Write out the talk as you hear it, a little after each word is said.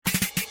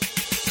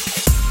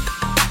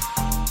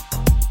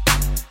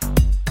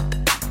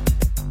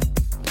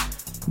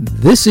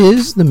This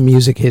is the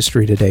Music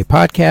History Today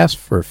podcast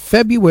for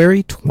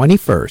February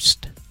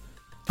 21st.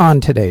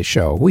 On today's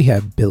show, we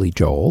have Billy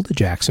Joel, the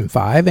Jackson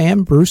 5,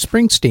 and Bruce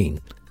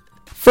Springsteen.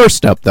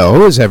 First up,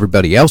 though, as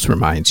everybody else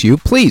reminds you,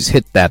 please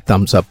hit that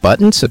thumbs up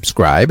button,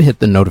 subscribe, hit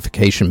the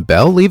notification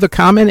bell, leave a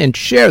comment, and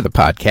share the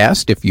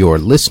podcast if you're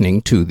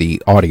listening to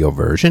the audio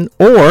version,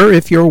 or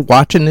if you're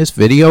watching this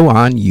video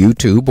on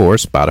YouTube or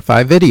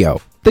Spotify video.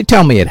 They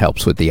tell me it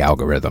helps with the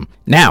algorithm.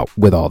 Now,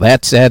 with all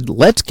that said,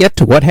 let's get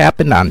to what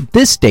happened on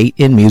this date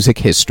in music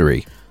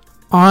history.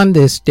 On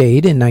this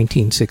date in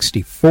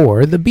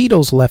 1964, the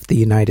Beatles left the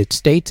United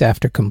States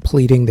after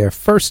completing their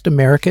first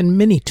American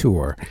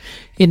mini-tour.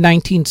 In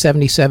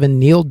 1977,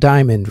 Neil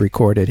Diamond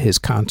recorded his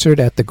concert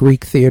at the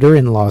Greek Theater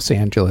in Los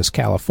Angeles,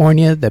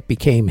 California, that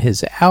became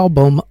his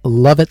album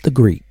Love at the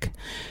Greek.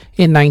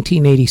 In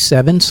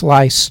 1987,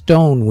 Sly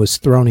Stone was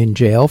thrown in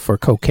jail for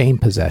cocaine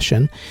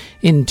possession.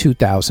 In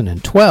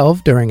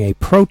 2012, during a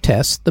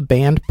protest, the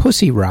band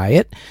Pussy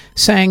Riot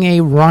sang a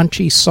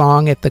raunchy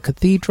song at the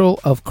Cathedral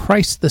of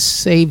Christ the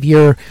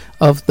Savior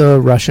of the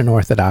Russian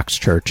Orthodox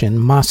Church in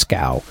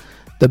Moscow.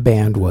 The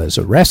band was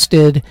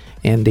arrested,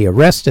 and the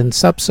arrest and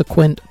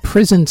subsequent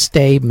prison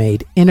stay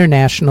made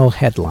international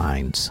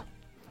headlines.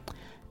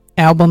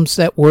 Albums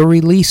that were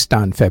released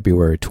on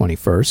February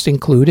 21st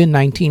include in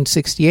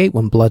 1968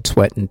 when Blood,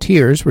 Sweat, and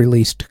Tears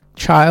released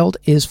Child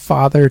is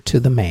Father to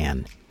the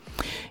Man.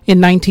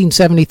 In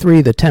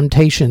 1973, The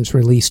Temptations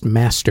released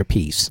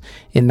Masterpiece.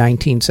 In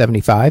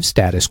 1975,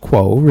 Status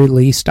Quo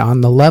released On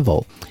the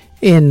Level.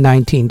 In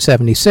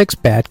 1976,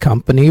 Bad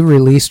Company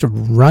released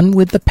Run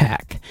with the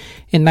Pack.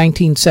 In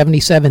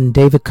 1977,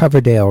 David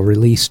Coverdale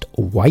released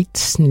White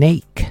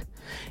Snake.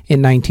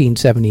 In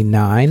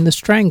 1979, The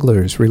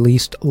Stranglers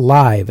released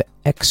Live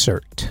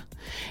Excerpt.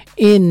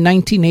 In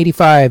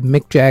 1985,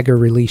 Mick Jagger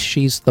released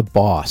She's the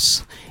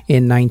Boss.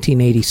 In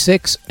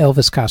 1986,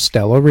 Elvis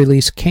Costello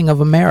released King of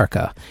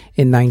America.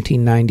 In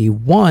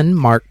 1991,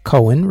 Mark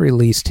Cohen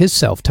released his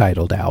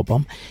self-titled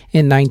album.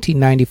 In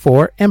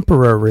 1994,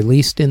 Emperor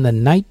released In the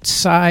Night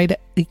Side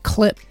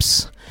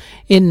Eclipse.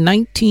 In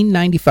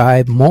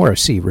 1995,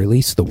 Morrissey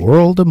released The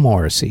World of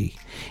Morrissey.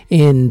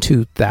 In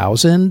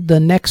 2000, the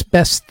Next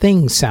Best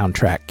Thing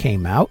soundtrack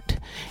came out.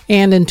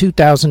 And in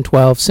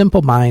 2012,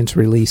 Simple Minds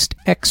released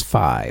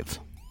X5.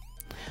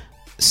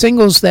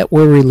 Singles that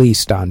were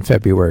released on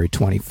February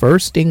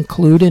 21st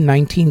include in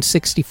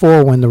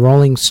 1964 when the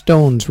Rolling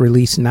Stones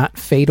released Not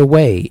Fade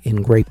Away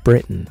in Great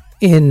Britain.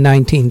 In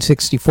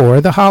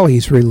 1964, the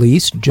Hollies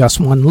released Just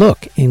One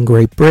Look in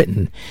Great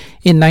Britain.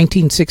 In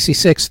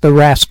 1966, the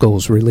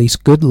Rascals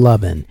released Good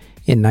Lovin'.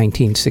 In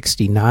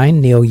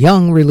 1969, Neil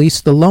Young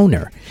released The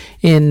Loner.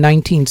 In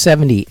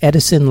 1970,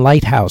 Edison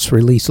Lighthouse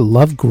released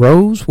Love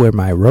Grows Where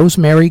My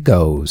Rosemary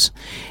Goes.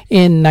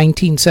 In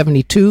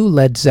 1972,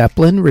 Led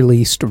Zeppelin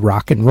released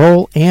Rock and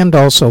Roll and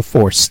also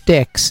Four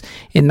Sticks.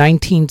 In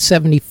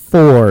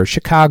 1974,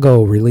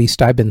 Chicago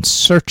released I've Been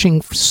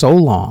Searching for So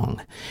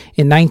Long.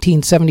 In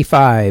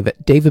 1975,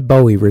 David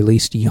Bowie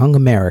released Young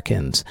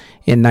Americans.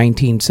 In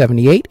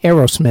 1978,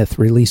 Aerosmith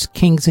released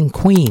Kings and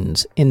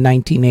Queens. In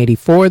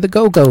 1984, the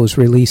Go-Go's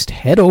released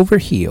Head Over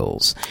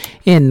Heels.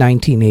 In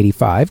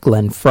 1985,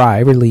 Glenn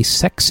Frey released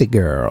Sexy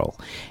Girl.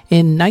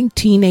 In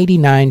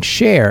 1989,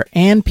 Cher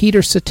and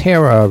Peter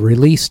Cetera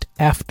released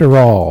After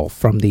All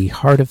from the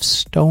Heart of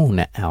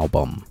Stone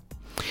album.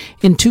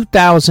 In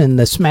 2000,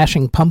 the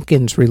Smashing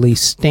Pumpkins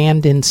released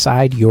Stand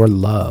Inside Your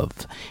Love.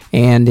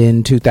 And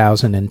in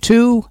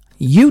 2002,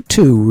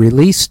 U2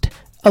 released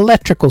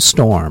Electrical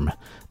Storm,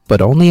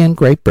 but only in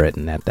Great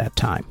Britain at that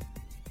time.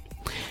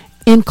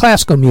 In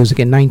classical music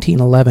in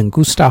 1911,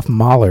 Gustav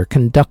Mahler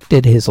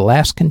conducted his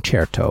last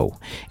concerto,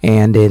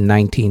 and in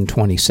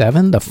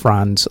 1927, the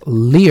Franz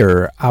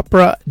Lier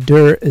opera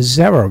Der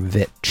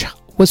Zerowitsch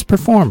was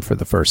performed for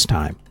the first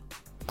time.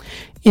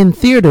 In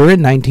theater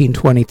in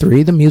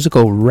 1923, the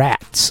musical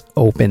Rats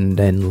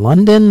opened in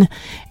London,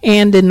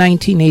 and in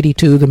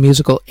 1982, the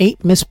musical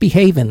Ain't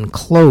Misbehavin'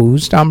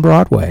 closed on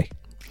Broadway.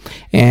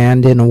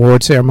 And in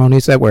award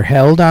ceremonies that were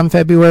held on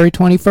February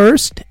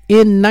 21st,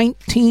 in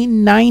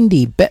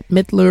 1990, Bette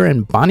Midler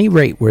and Bonnie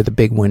Raitt were the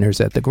big winners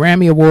at the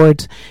Grammy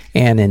Awards,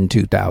 and in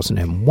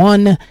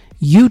 2001,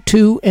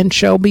 U2 and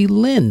Shelby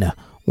Lynne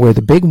were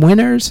the big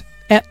winners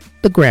at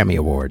the Grammy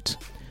Awards.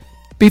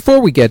 Before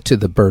we get to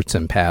the births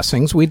and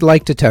passings, we'd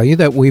like to tell you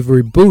that we've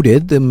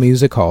rebooted the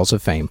Music Halls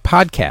of Fame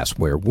podcast,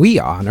 where we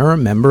honor a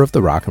member of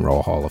the Rock and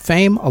Roll Hall of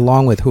Fame,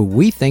 along with who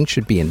we think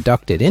should be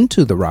inducted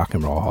into the Rock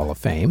and Roll Hall of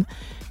Fame,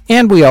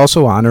 and we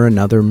also honor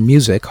another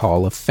Music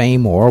Hall of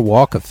Fame or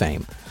Walk of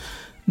Fame.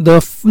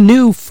 The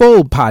new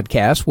full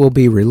podcast will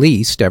be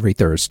released every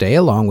Thursday,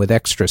 along with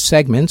extra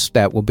segments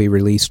that will be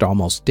released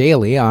almost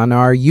daily on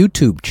our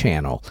YouTube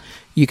channel.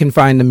 You can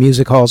find the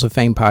Music Halls of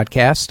Fame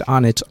podcast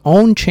on its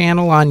own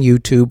channel on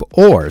YouTube,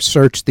 or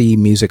search the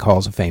Music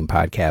Halls of Fame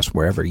podcast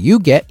wherever you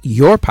get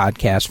your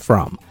podcast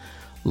from.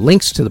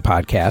 Links to the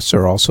podcasts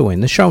are also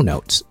in the show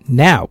notes.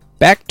 Now,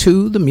 back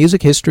to the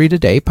Music History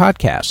Today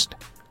podcast.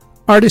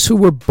 Artists who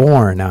were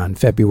born on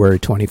February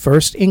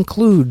 21st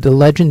include the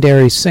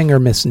legendary singer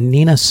Miss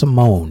Nina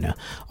Simone,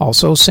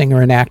 also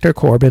singer and actor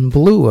Corbin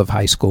Bleu of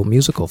High School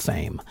Musical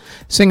fame,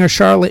 singer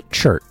Charlotte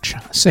Church,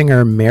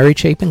 singer Mary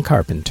Chapin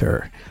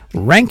Carpenter,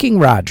 Ranking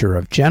Roger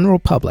of General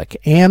Public,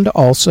 and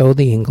also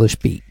the English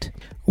Beat,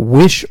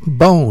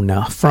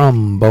 Wishbone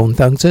from Bone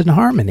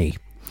Thugs-n-Harmony,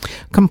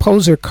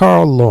 composer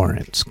Carl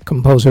Lawrence,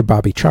 composer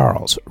Bobby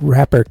Charles,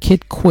 rapper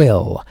Kid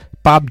Quill,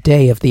 Bob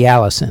Day of the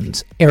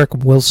Allisons, Eric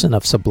Wilson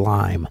of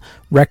Sublime,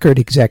 record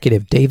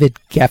executive David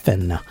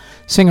Geffen,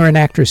 singer and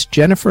actress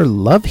Jennifer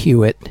Love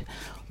Hewitt,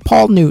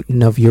 Paul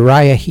Newton of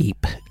Uriah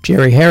Heep,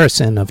 Jerry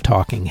Harrison of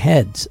Talking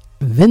Heads,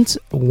 Vince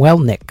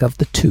Welnick of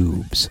The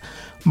Tubes,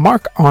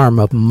 Mark Arm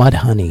of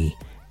Mudhoney,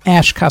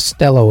 Ash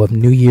Costello of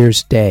New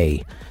Year's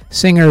Day,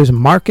 singers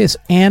Marcus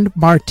and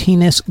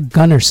Martinus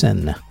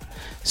Gunnarsson,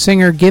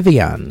 singer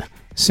Giveon,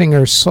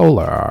 singer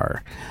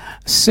Solar,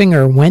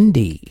 singer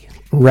Wendy,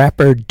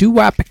 rapper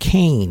Doo-Wop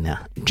Kane,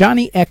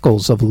 Johnny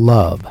Eccles of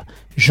Love,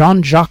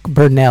 Jean-Jacques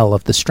Burnell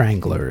of The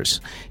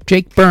Stranglers,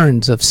 Jake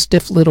Burns of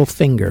Stiff Little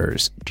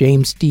Fingers,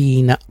 James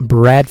Dean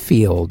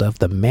Bradfield of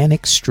the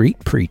Manic Street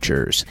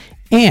Preachers,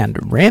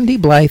 and Randy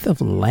Blythe of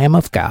Lamb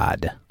of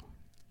God.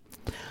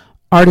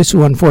 Artists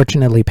who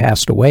unfortunately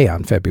passed away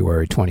on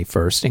February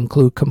 21st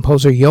include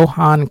composer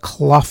Johann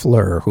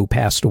Kloffler, who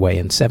passed away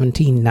in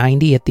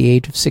 1790 at the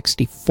age of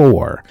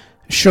 64.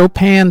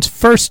 Chopin's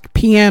first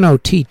piano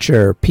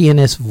teacher,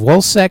 pianist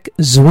Wojciech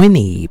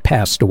Zwinny,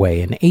 passed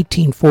away in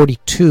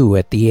 1842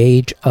 at the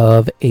age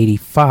of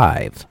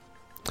 85.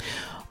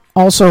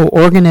 Also,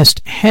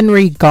 organist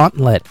Henry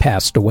Gauntlet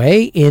passed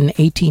away in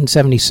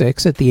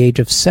 1876 at the age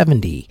of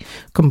 70.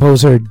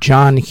 Composer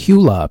John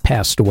Hula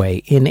passed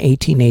away in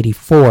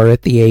 1884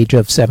 at the age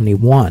of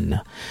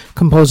 71.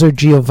 Composer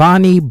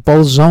Giovanni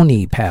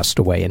Bolzoni passed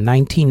away in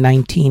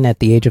 1919 at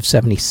the age of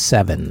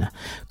 77.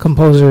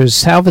 Composer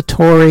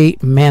Salvatore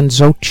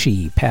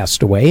Manzocchi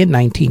passed away in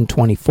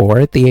 1924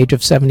 at the age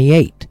of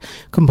 78.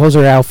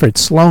 Composer Alfred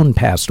Sloan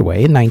passed away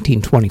in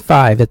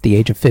 1925 at the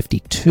age of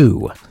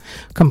 52.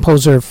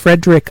 Composer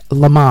Frederick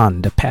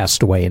Lamond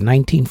passed away in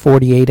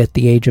 1948 at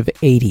the age of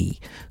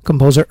 80.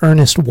 Composer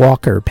Ernest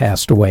Walker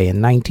passed away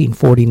in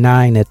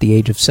 1949 at the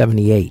age of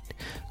 78.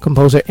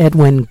 Composer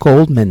Edwin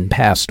Goldman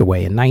passed away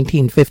in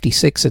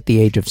 1956 at the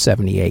age of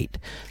 78.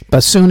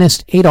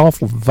 Bassoonist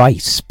Adolf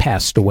Weiss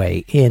passed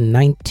away in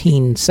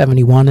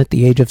 1971 at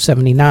the age of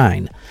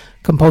 79.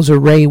 Composer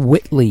Ray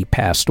Whitley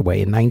passed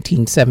away in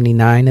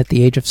 1979 at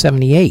the age of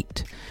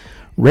 78.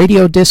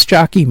 Radio disc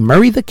jockey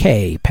Murray the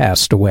K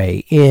passed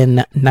away in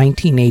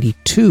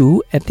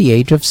 1982 at the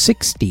age of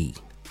 60.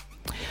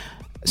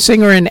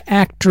 Singer and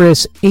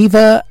actress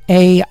Ava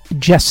A.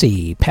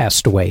 Jesse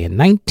passed away in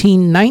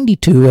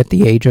 1992 at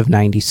the age of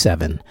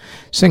 97.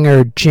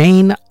 Singer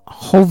Jane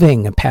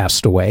Hoving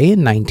passed away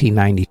in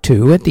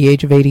 1992 at the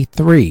age of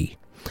 83.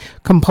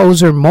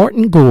 Composer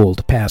Morton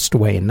Gould passed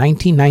away in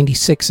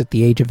 1996 at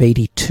the age of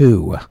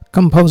 82.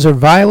 Composer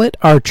Violet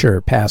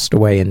Archer passed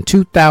away in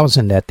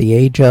 2000 at the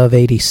age of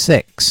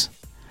 86.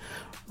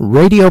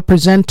 Radio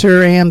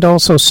presenter and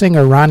also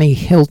singer Ronnie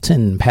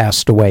Hilton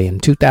passed away in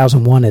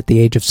 2001 at the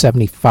age of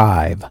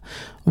 75.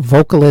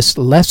 Vocalist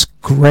Les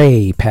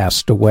Gray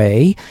passed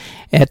away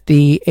at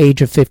the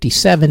age of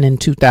 57 in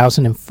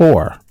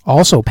 2004.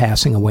 Also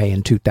passing away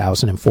in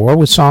 2004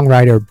 was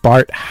songwriter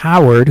Bart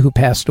Howard, who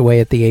passed away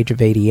at the age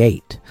of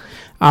 88.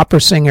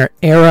 Opera singer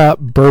Era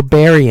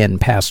Berberian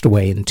passed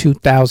away in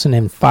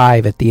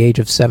 2005 at the age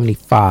of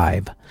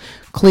 75.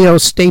 Cleo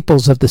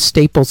Staples of the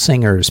Staple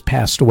Singers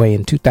passed away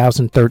in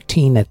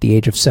 2013 at the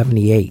age of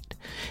 78.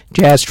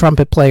 Jazz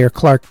trumpet player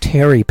Clark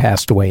Terry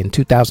passed away in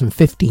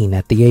 2015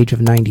 at the age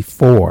of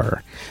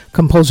 94.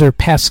 Composer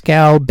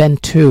Pascal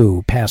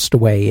Bentu passed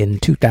away in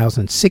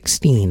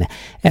 2016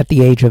 at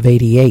the age of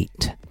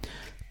 88.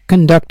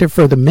 Conductor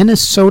for the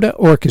Minnesota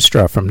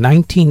Orchestra from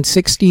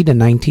 1960 to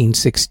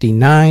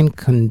 1969,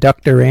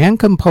 conductor and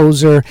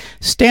composer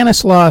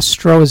Stanislaw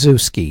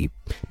Stroszewski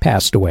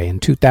passed away in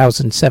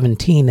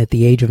 2017 at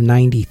the age of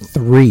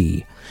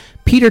 93.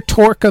 Peter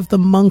Tork of the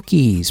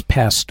Monkees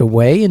passed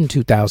away in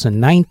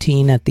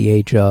 2019 at the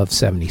age of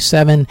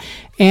 77,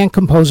 and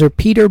composer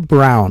Peter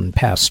Brown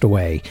passed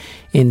away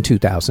in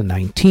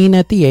 2019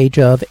 at the age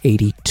of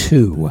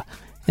 82.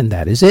 And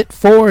that is it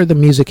for the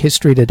Music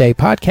History Today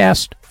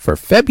podcast for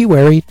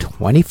February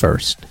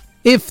 21st.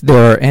 If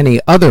there are any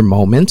other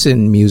moments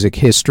in music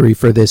history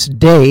for this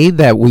day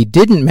that we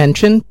didn't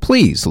mention,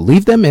 please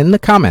leave them in the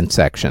comment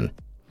section.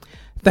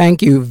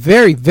 Thank you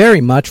very, very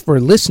much for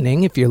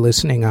listening if you're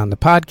listening on the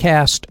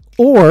podcast,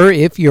 or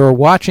if you're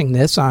watching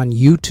this on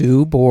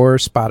YouTube or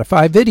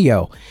Spotify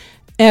video.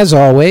 As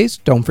always,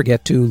 don't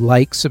forget to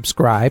like,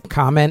 subscribe,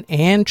 comment,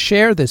 and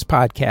share this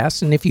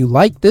podcast. And if you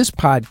like this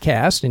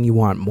podcast and you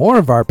want more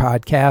of our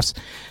podcasts,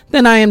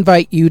 then I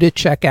invite you to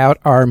check out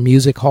our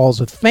Music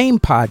Halls of Fame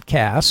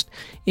podcast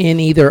in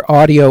either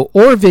audio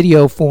or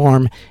video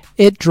form.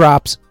 It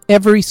drops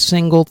every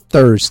single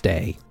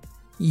Thursday.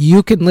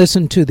 You can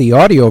listen to the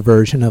audio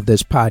version of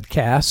this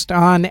podcast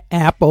on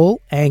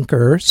Apple,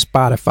 Anchor,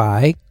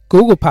 Spotify,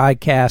 Google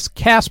Podcasts,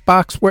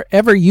 CastBox,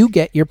 wherever you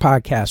get your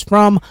podcast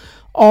from,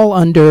 all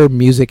under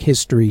Music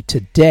History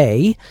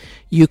Today.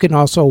 You can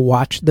also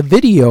watch the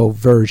video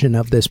version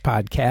of this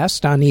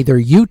podcast on either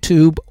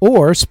YouTube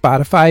or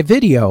Spotify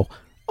Video,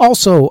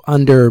 also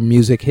under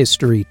Music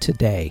History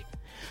Today.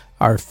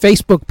 Our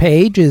Facebook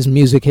page is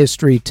Music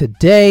History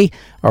Today.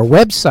 Our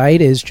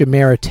website is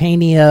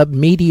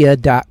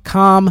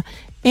JamaritaniaMedia.com.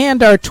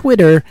 And our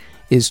Twitter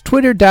is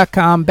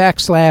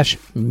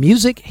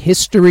twitter.com/Music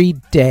History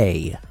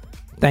Day.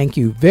 Thank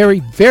you very,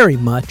 very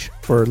much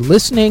for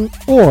listening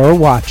or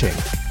watching.